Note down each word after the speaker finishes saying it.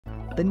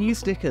The new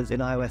stickers in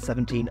iOS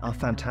 17 are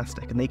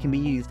fantastic and they can be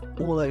used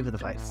all over the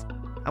place.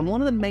 And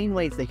one of the main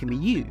ways they can be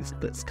used,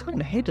 that's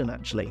kind of hidden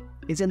actually,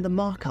 is in the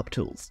MarkUp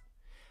tools.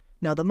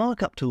 Now the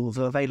MarkUp tools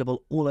are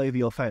available all over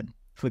your phone,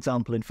 for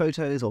example in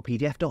photos or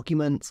PDF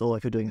documents or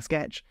if you're doing a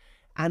sketch,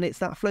 and it's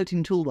that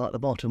floating toolbar at the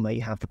bottom where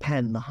you have the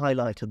pen, the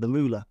highlighter, the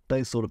ruler,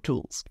 those sort of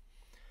tools.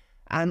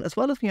 And as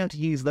well as being able to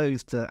use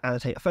those to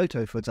annotate a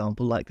photo, for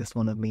example, like this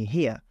one of me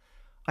here,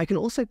 I can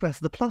also press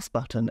the plus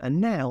button and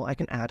now I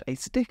can add a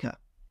sticker.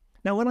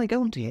 Now when I go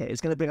onto here, it's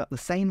going to bring up the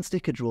same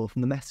sticker drawer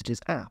from the Messages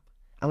app,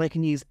 and I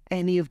can use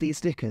any of these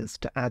stickers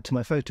to add to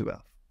my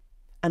photograph.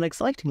 And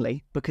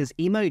excitingly, because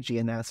emoji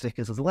are now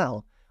stickers as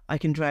well, I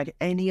can drag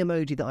any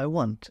emoji that I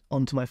want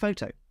onto my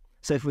photo.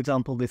 So for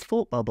example, this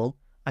thought bubble,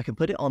 I can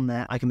put it on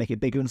there, I can make it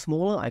bigger and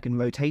smaller, I can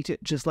rotate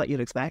it just like you'd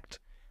expect,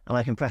 and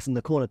I can press in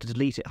the corner to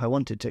delete it if I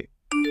wanted to.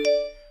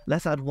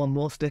 Let's add one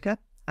more sticker,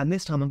 and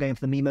this time I'm going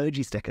for the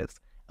Emoji Stickers,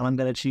 and I'm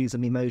going to choose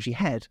an emoji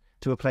head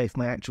to replace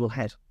my actual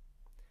head.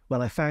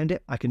 When I found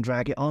it, I can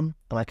drag it on,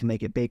 and I can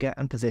make it bigger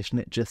and position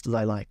it just as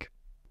I like.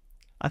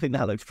 I think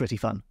that looks pretty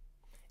fun.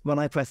 When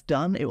I press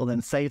done, it will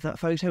then save that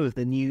photo with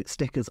the new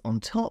stickers on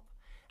top,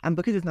 and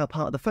because it's now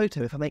part of the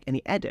photo, if I make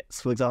any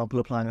edits, for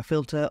example applying a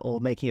filter or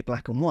making it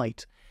black and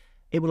white,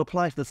 it will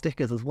apply to the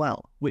stickers as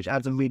well, which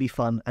adds a really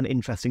fun and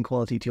interesting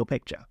quality to your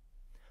picture.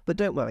 But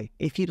don't worry,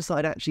 if you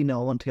decide actually no,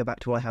 I want to go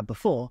back to what I had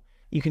before,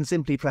 you can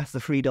simply press the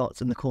three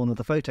dots in the corner of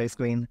the photo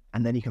screen,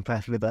 and then you can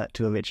press revert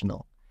to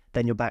original.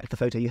 Then you're back to the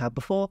photo you had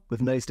before,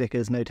 with no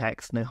stickers, no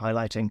text, no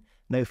highlighting,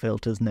 no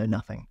filters, no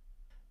nothing.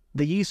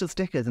 The use of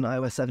stickers in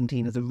iOS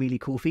 17 is a really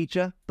cool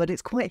feature, but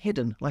it's quite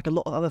hidden, like a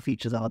lot of other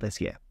features are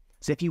this year.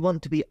 So if you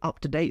want to be up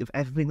to date with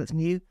everything that's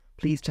new,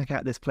 please check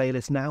out this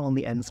playlist now on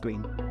the end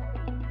screen.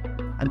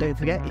 And don't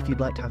forget, if you'd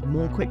like to have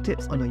more quick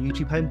tips on your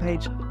YouTube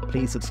homepage,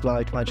 please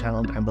subscribe to my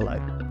channel down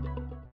below.